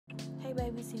Hey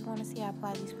babies, if you want to see how I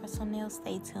apply these press-on nails,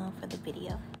 stay tuned for the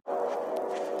video.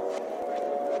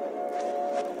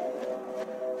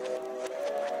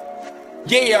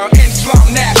 Yeah, in slump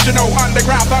national,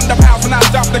 underground thunder pounds when I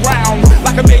stop the ground.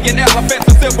 Like a million elephants,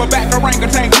 a silverback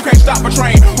orangutan, you can't stop a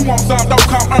train. Who wants some, don't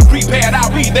come unprepared,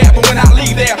 I'll be there. But when I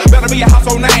leave there, better be a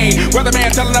household name.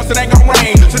 Weatherman telling us it ain't gonna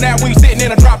rain, so now we sitting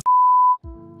in a drop.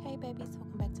 Hey babies,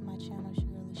 welcome back to my channel. It's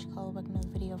your girl Nicole, back with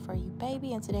another video for you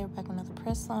baby. And today we're back with another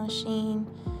press-on Shein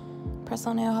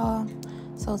press-on nail haul.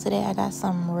 So today I got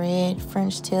some red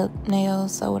French tip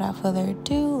nails. So without further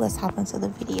ado, let's hop into the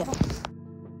video.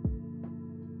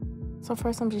 So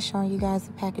first I'm just showing you guys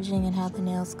the packaging and how the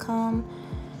nails come.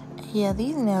 Yeah,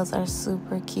 these nails are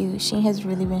super cute. Shein has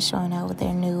really been showing out with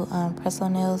their new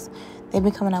press-on nails. They've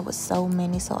been coming out with so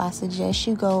many, so I suggest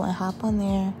you go and hop on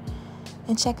there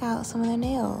and check out some of their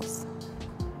nails.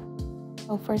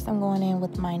 So first I'm going in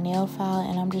with my nail file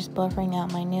and I'm just buffering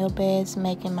out my nail beds,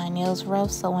 making my nails rough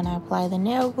so when I apply the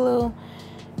nail glue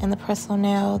and the press-on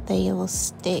nail, they will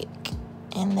stick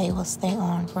and they will stay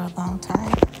on for a long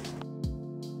time.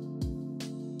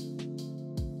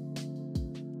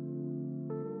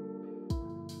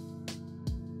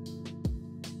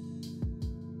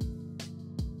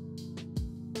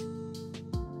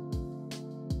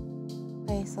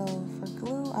 Okay, so for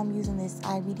glue, I'm using this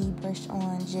IBD brush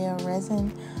on gel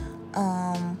resin.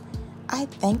 I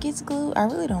think it's glue. I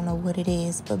really don't know what it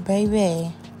is, but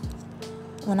baby,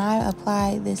 when I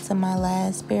applied this to my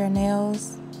last pair of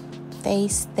nails, they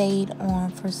stayed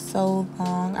on for so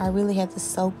long. I really had to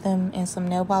soak them in some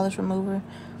nail polish remover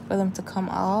for them to come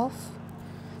off.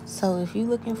 So if you're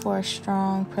looking for a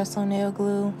strong press-on nail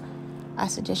glue, I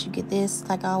suggest you get this.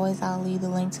 Like always, I'll leave the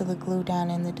link to the glue down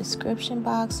in the description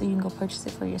box so you can go purchase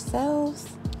it for yourselves.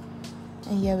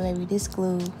 And yeah, baby, this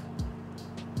glue,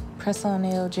 press-on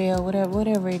nail gel,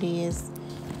 whatever it is,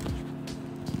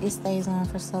 it stays on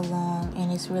for so long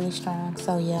and it's really strong.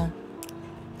 So yeah,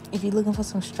 if you're looking for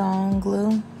some strong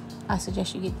glue, I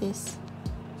suggest you get this.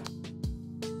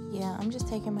 Yeah, I'm just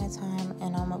taking my time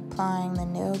and I'm applying the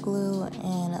nail glue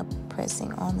and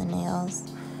pressing on the nails.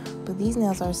 But these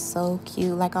nails are so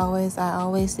cute. Like always, I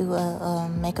always do a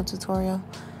makeup tutorial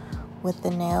with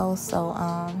the nails. So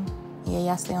yeah,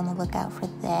 y'all stay on the lookout for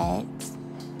that.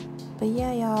 But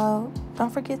yeah, y'all,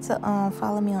 don't forget to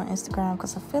follow me on Instagram,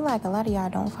 because I feel like a lot of y'all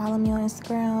don't follow me on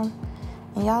Instagram,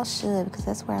 and y'all should, because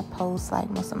that's where I post like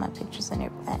most of my pictures and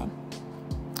everything.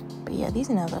 But yeah, these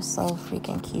nails are so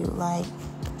freaking cute. Like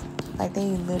they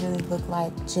literally look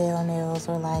like gel nails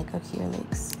or like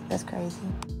acrylics. That's crazy.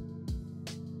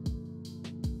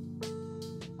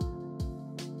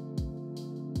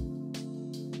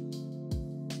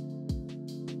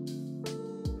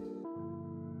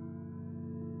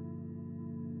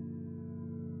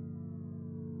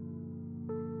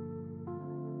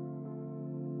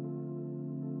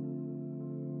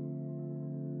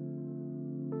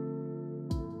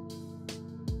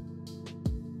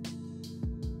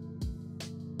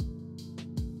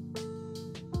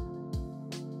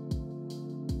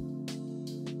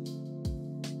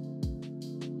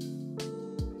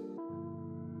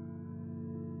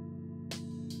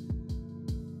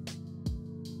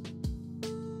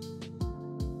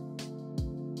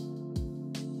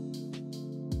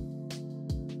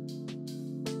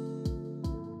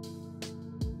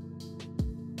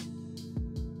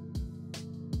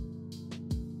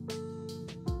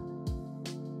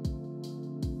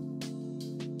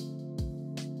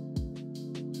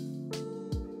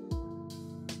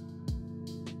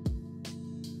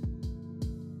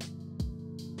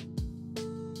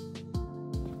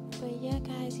 Yeah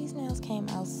guys, these nails came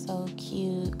out so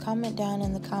cute. Comment down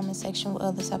in the comment section what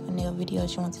other type of nail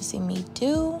videos you want to see me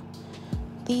do.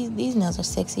 These nails are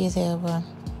sexy as hell, bro.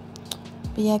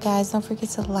 But yeah guys, don't forget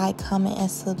to like, comment,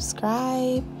 and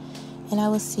subscribe. And I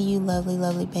will see you lovely,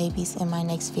 lovely babies in my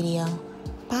next video.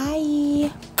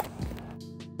 Bye.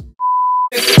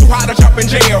 Too hot to jump in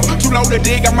jail, too low to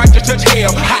dig, I might just touch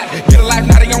hell. Hot, get a life,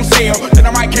 now they on sale, then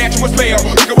I might catch you a spell.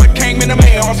 Look at what came in the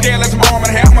mail, I'm scared as